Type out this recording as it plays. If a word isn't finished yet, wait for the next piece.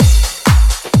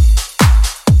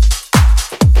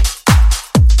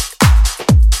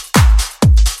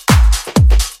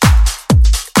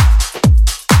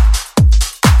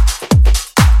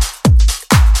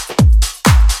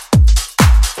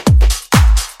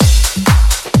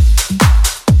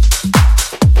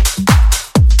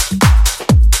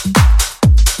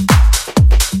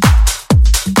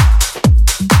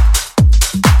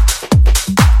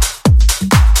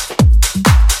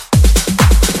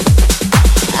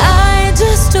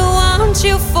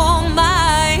you for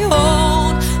my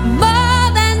own,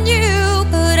 more than you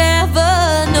could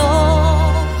ever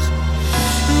know.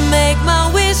 Make my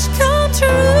wish come true.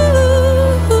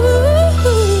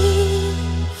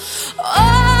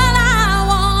 All I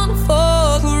want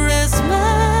for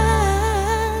Christmas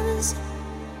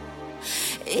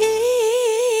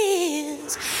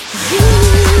is you.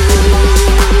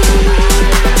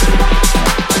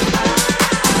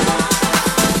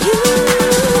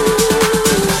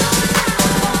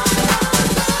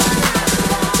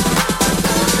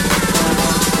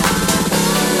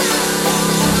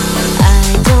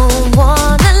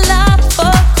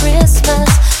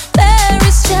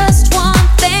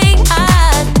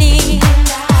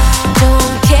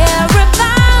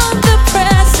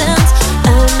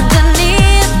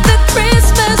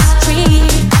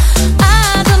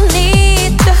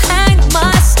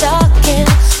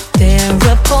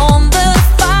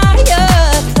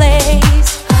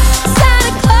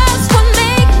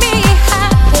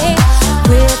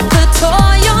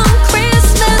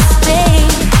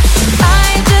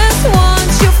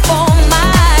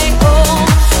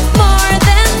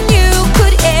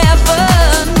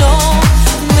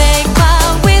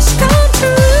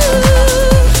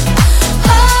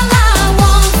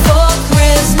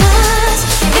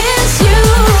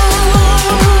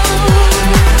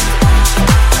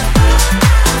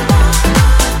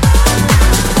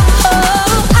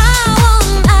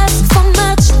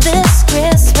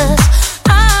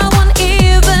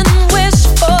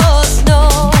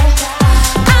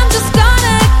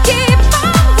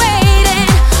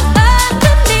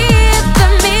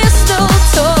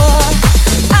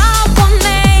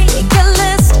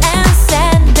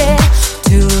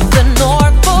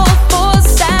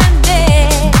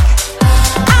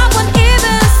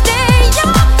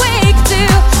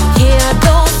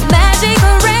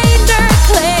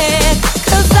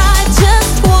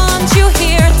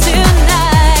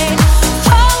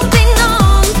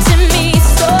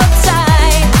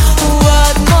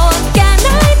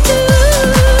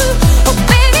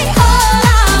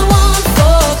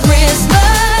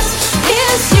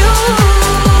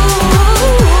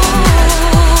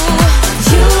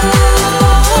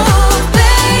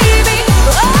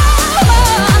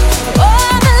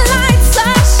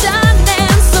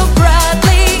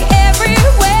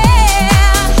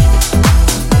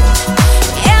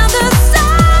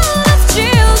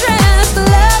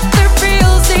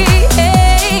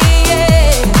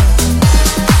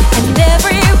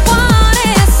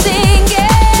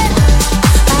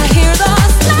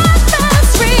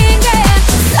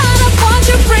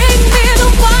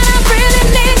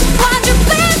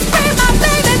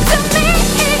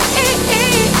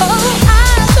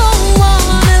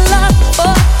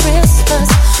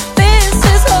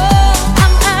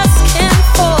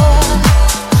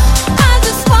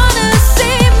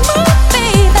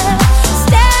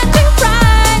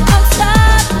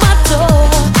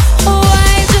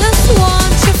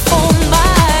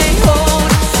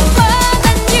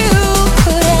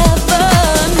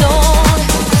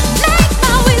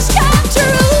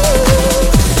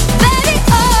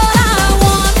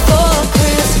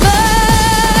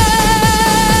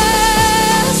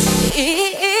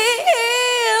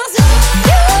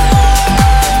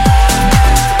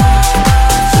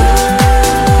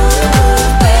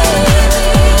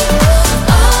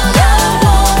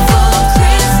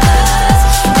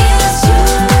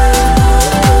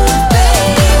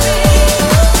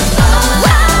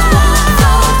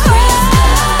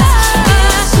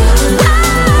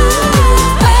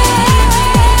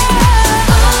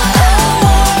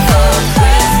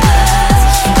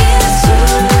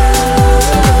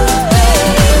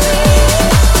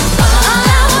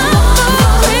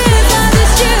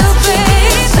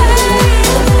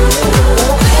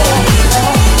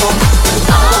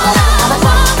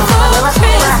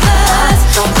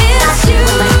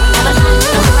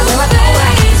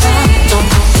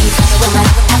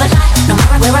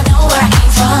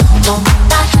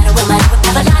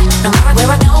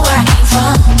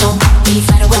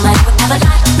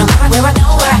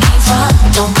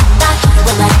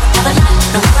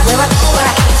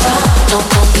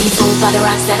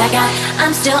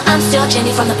 I'm still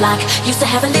Jenny from the block. Used to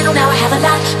have a little, now I have a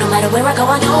lot. No matter where I go,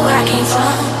 I know where I came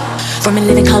from. From a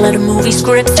living color to movie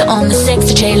scripts, to on the six,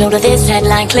 to J-Lo to this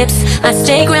headline clips. I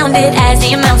stay grounded as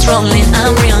the amounts rolling.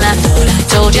 I'm real, I thought I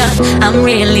told ya. I'm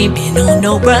really been on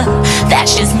no bruh.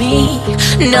 That's just me.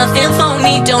 Nothing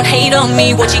phony, don't hate on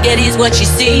me. What you get is what you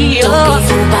see. Don't be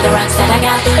fooled by the rocks that I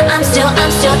got. I'm still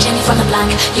Jenny from the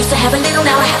block. Used to have a little,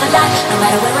 now I have a lot. No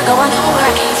matter where I go, I know where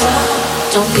I came from.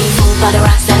 Don't be fooled by the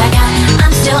rocks that I got.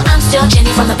 I'm still still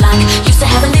Jenny from the block. Used to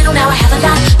have a little, now I have a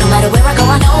lot. No matter where I go,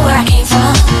 I know where I came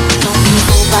from. Don't be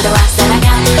fooled by the rocks that I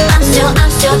got.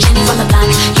 I'm still Jenny from the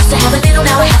block. Used to have a little,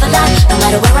 now I have a lot. No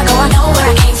matter where I go, I know where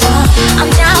I came from.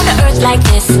 I'm down to earth like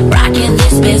this, rocking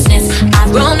this business.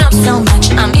 I've grown up so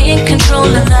much, I'm in control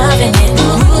of loving it.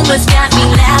 Rumors got me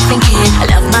laughing, kid.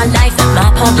 I love my life and my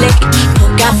public.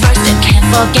 Put God first and can't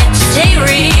forget to stay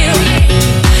real.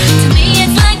 To me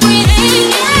it's like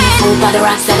breathing. Fooled by the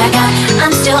rocks that I got.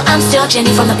 I'm still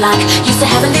Jenny from the block. Used to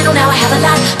have a little, now I have a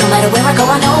lot. No matter where I go,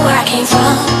 I know where I came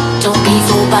from. Don't be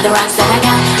fooled by the rocks that I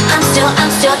got. I'm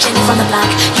still Jenny from the block.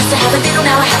 Used to have a little,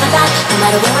 now I have a lot. No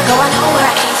matter where I go, I know where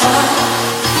I came from.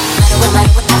 No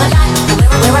matter what, have a lot. No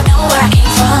matter where I know where I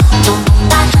came from. Don't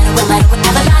lie. No matter what,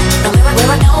 have a lot. No matter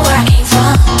where I know where I came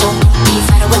from. Don't be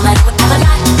fighting. No matter what, have a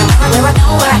lot. No matter where I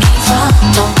know where I came from.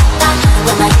 Don't lie.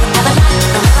 No matter what, have a lot.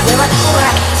 No matter where I know where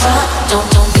I came from.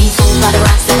 Don't be fooled by the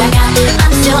rocks that I got.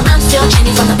 I'm still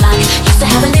Jenny from the block. Used to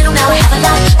have a little, now I have a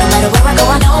lot. No matter where I go,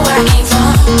 I know where I came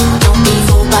from. Don't be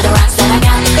fooled by the rocks that I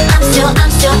got.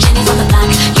 I'm still Jenny from the block.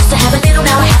 Used to have a little,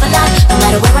 now I have a lot. No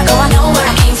matter where I go, I know where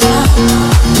I came from.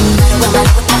 No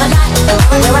matter what, have a lot. No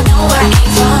matter where I know where I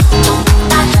came from. Don't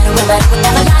lie. No matter what,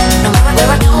 have a lot. No matter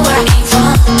where I know where I came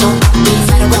from. Don't be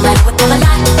fighting. No matter what, have a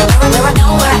lot. No matter where I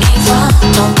know where I came from.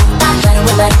 Don't lie.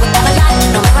 No matter what, have a lot.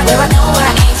 No matter where I know where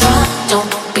I came from. Don't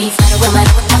be fighting. No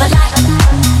matter what, have a lot.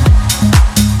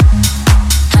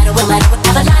 No matter what,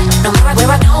 have a lot. No matter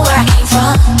where I know where I came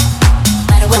from. No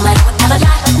matter what, have a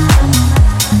lot. No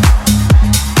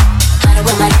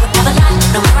matter what, have a lot.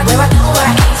 No matter where I know where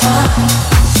I came from.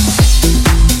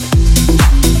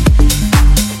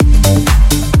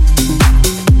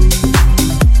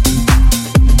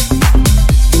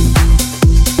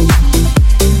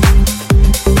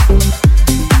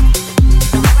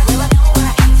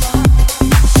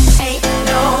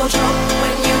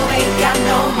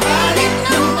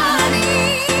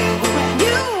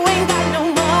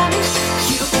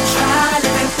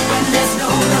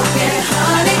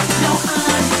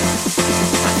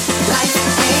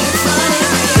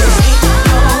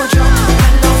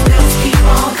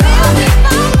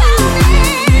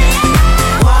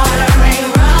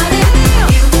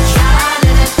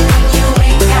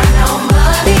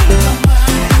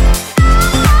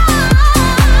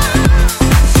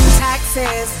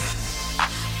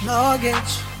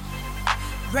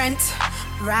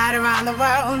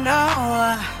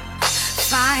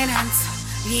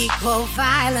 Equal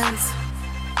violence.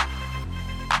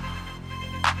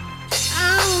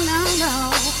 Oh no.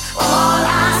 All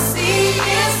I see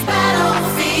is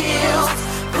battlefields,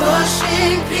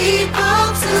 pushing people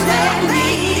to their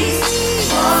knees.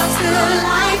 More to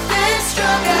life than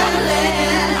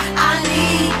struggling. I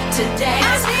need to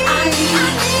dance. I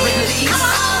need release.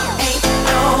 Ain't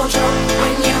no joke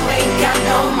when you ain't got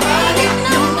no money.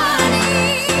 No money.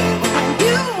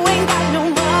 You ain't got no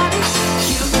money.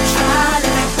 You try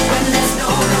to when there's no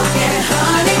milk and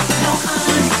honey, no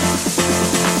honey.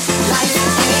 Life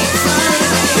ain't funny,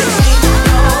 it ain't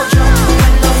no joke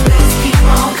when those bills keep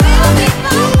on coming.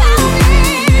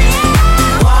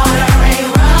 Water ain't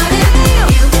running,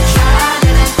 you try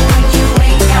to when you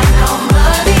ain't got no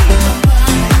money.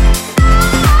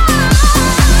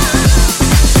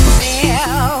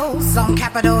 Bills on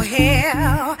Capitol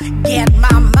Hill, get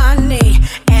my money,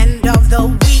 end of the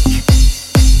week.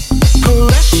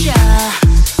 Pressure,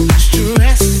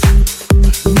 stress,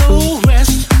 no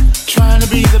rest, trying to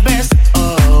be the best.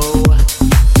 Oh,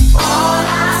 all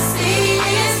I see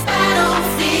is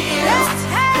battlefields,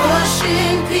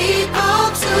 pushing people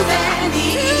to their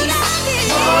knees.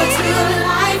 More to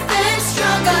life than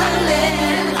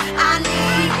struggling. I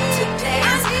need to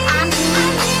dance. I need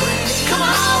release. Come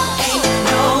on, ain't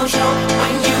no joke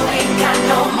when you ain't got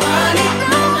no money.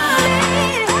 No money.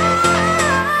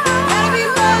 Baby,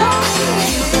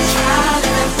 you try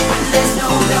to when there's no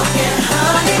milk and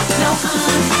honey, no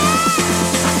honey.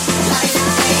 Life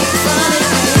ain't funny,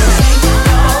 ain't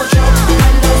no joke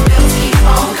when those bills keep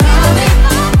on coming.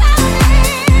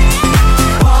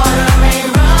 Water ain't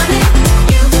running,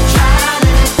 you try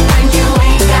to when you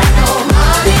ain't got no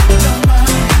money.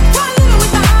 One little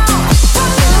without,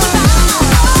 one little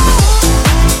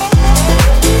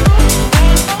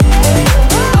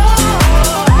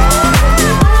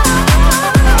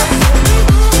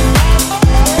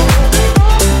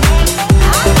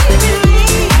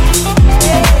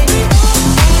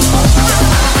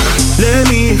Let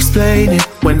me explain it.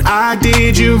 When I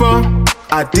did you wrong,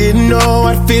 I didn't know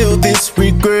I'd feel this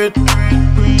regret.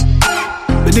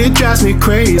 But it drives me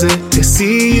crazy to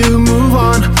see you move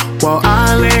on while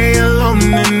I lay alone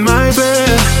in my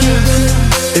bed.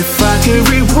 If I could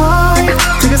rewind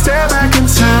to can step back in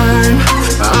time,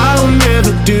 I will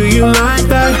never do you like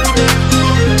that.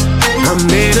 I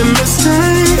made a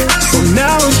mistake, so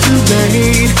now it's too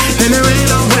late, and there ain't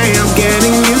no way I'm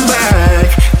getting you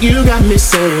back. You got me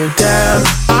saying, damn,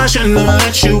 I should've never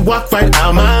let you walk right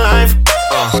out my life.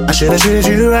 I should've treated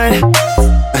you right,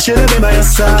 I should've been by your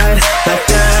side. Like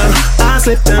damn, I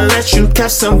slipped and let you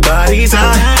catch somebody's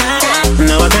eye.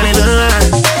 Now I can't even lie,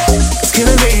 it's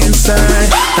killing me inside.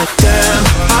 Like damn,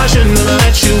 I should've never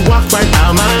let you walk right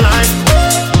out my life.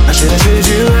 I should've treated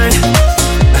you right,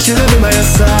 I should've been by your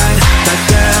side. Like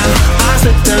damn, I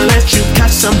slipped and let you catch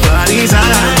somebody's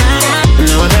eye.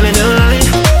 Now I can't even lie,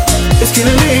 it's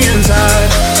killing me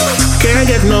inside. Can't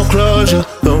get no closure,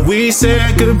 but we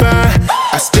said goodbye.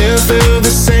 I still feel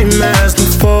the same as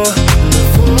before.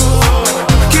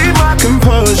 Keep my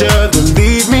composure,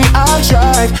 believe me, I'll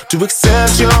try to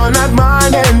accept you're not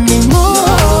mine anymore.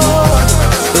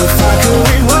 If I could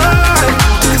rewind,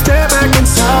 step back in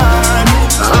time,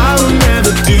 I will never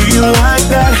do you like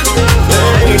that.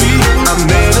 Baby, I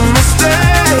made a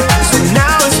mistake, so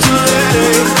now it's too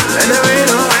late, and there ain't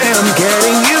no way I'm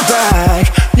getting you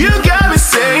back. You got me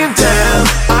saying, damn,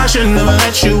 I should never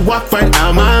let you walk right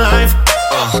out my life.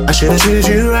 I should've treated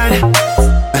you right,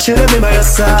 I should've been by your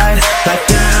side. Like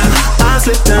damn, I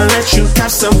slipped and let you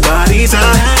catch somebody's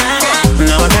eye.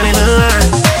 Now I can't even lie,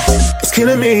 it's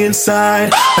killing me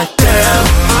inside. Like damn,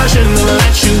 I should've never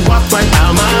let you walk right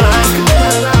out my life.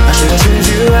 I should've treated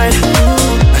you right,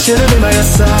 I should've been by your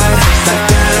side. Like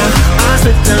damn, I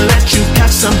slipped and let you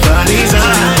catch somebody's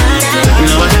eye.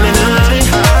 Now I can't even lie,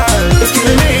 it's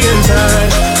killing me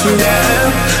inside.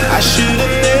 Yeah, I should've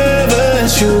never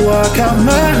let you walk out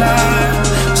my life.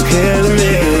 It's killing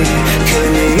me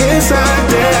inside.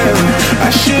 Damn,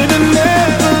 I should've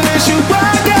never let you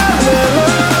walk out my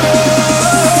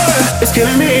life. It's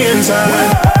killing me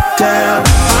inside. Damn,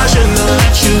 I shouldn't have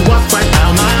let you walk right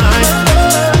out my life.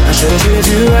 I should've treated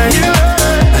you right,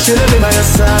 I should've been by your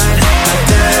side. Like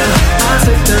damn, I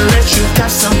slipped and let you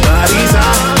catch somebody's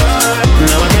eye.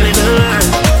 Now I can't even lie,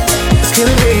 it's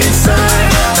killing me inside.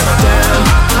 Like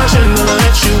damn, I shouldn't have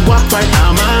let you walk right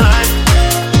out my life.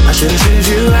 I should've treated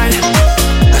you right,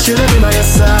 I should've been by your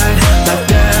side. Like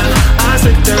damn, I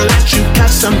slipped and let you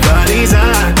catch somebody's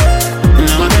eye.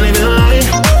 Now I can't even lie,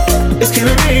 it's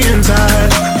killing me inside.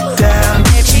 Damn,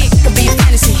 MG could be a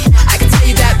fantasy, I can tell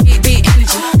you got big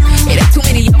energy. It ain't too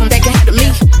many of them that can handle me,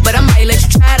 but I might let you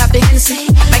try it off the Hennessy.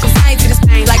 Make them sing to this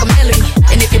thing like a melody,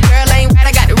 and if your girl ain't right,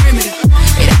 I got the remedy.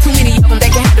 It ain't too many of them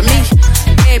that can handle me.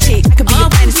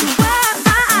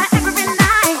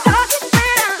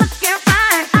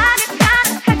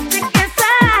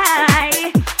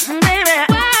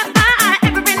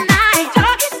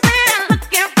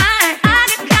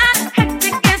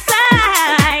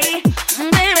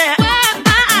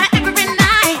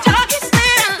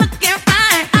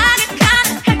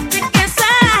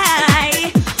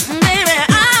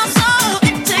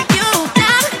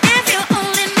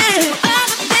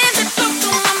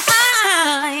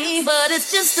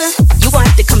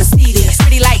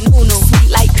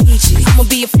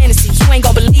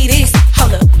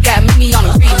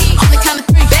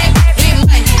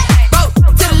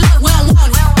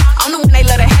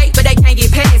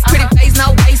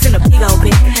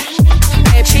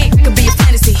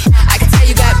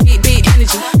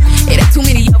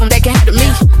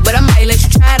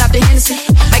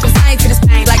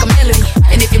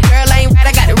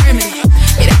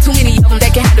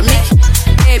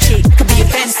 I could be a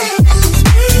fantasy.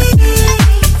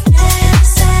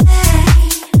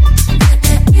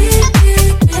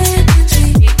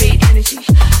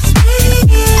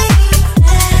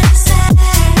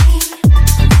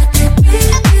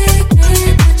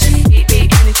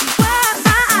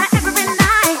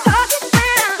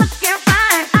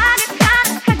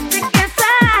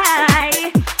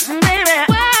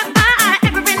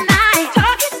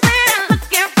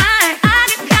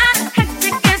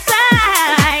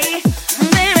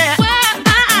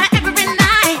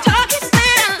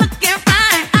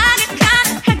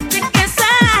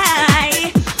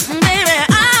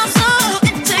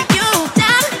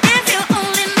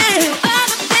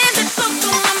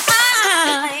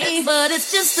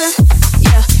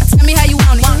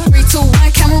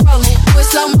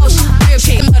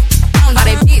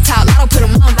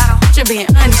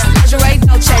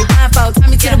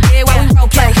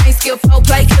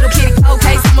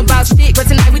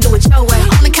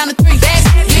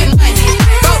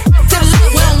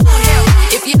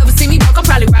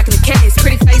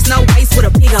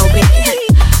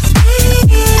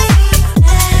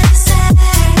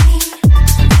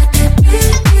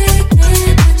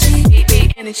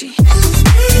 energy.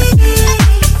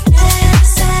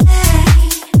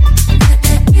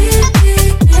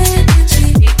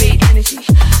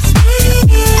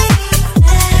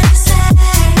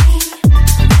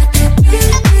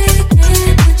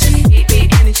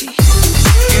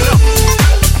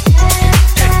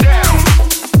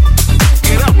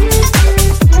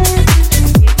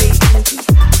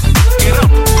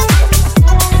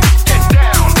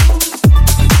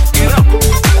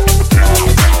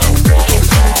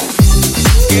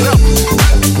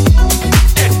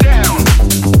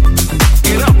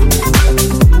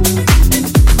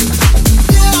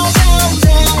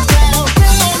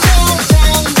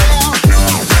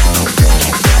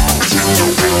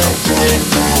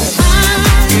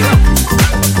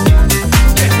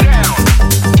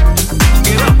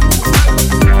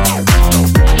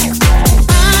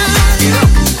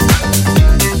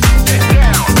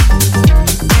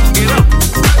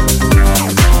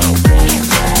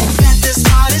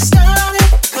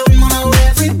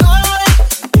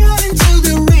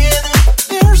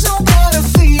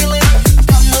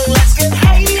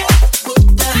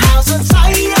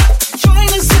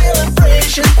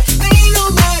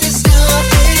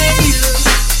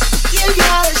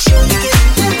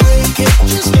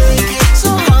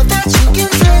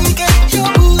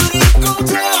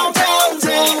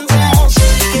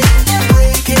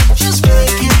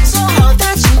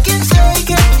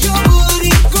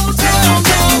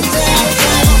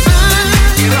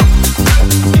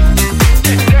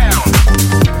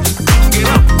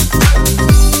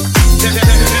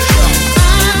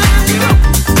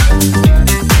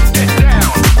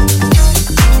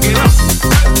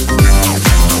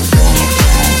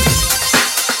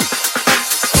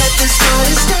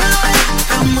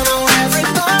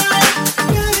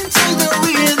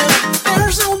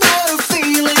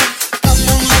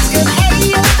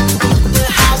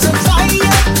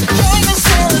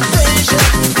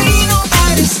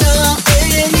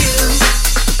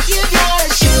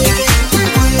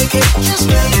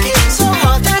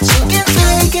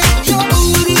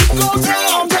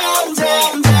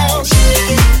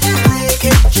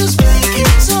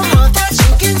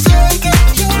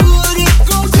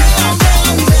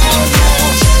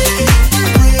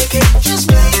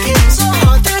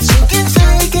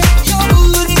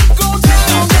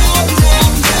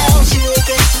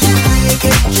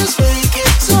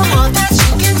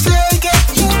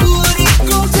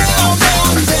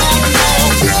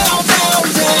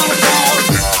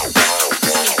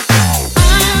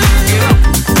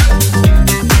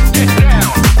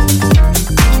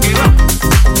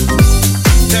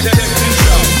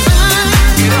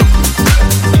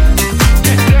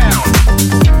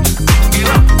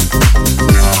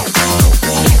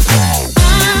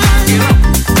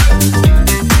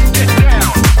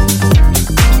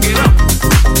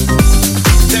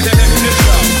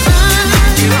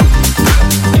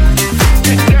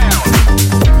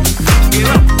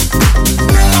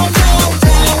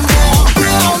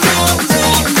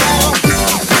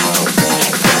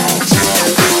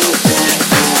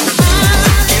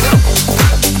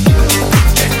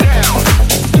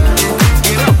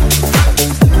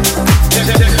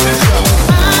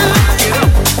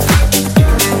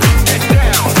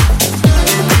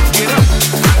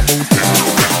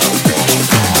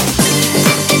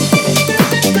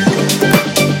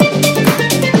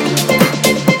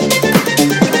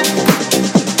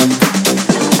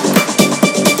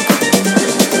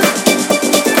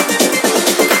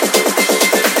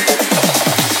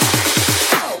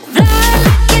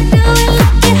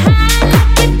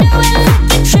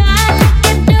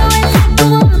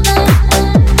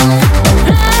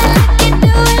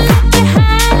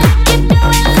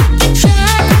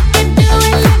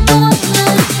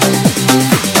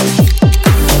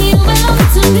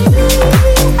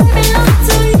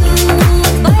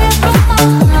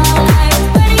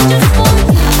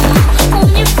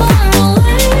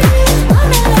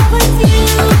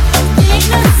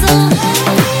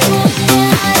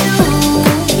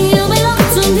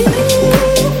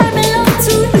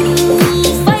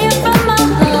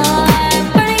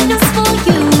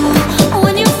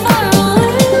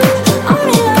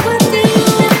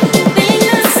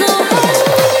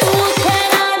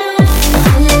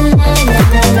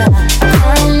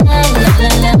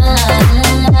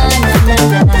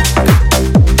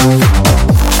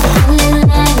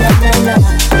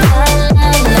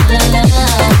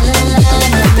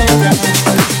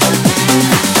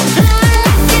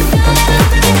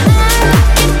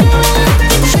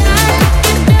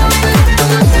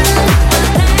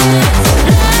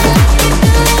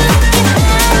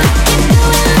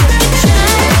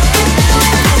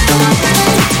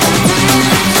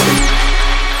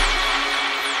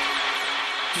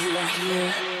 You are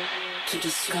here to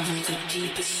discover the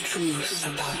deepest truth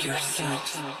about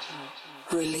yourself.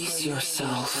 Release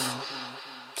yourself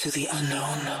to the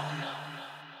unknown.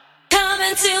 Come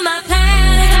into my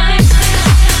planet.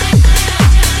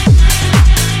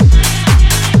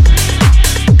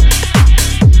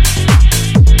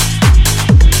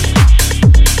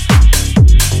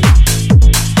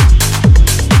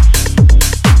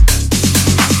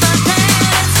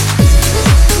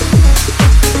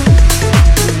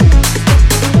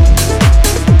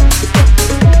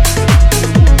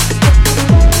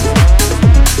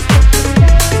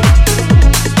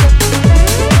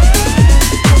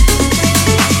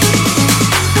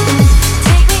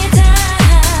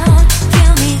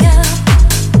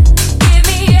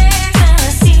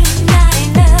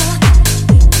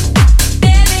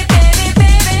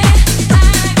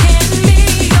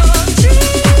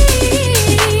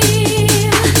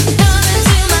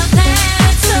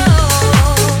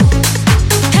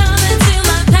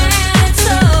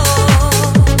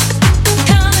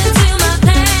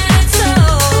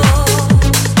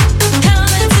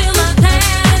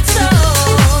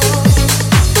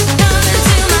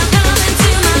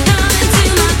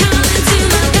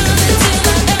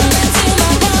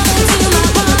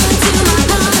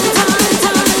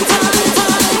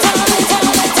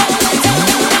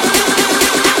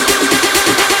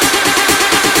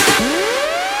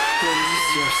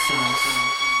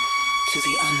 To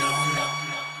the unknown.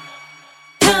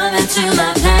 Come into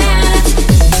my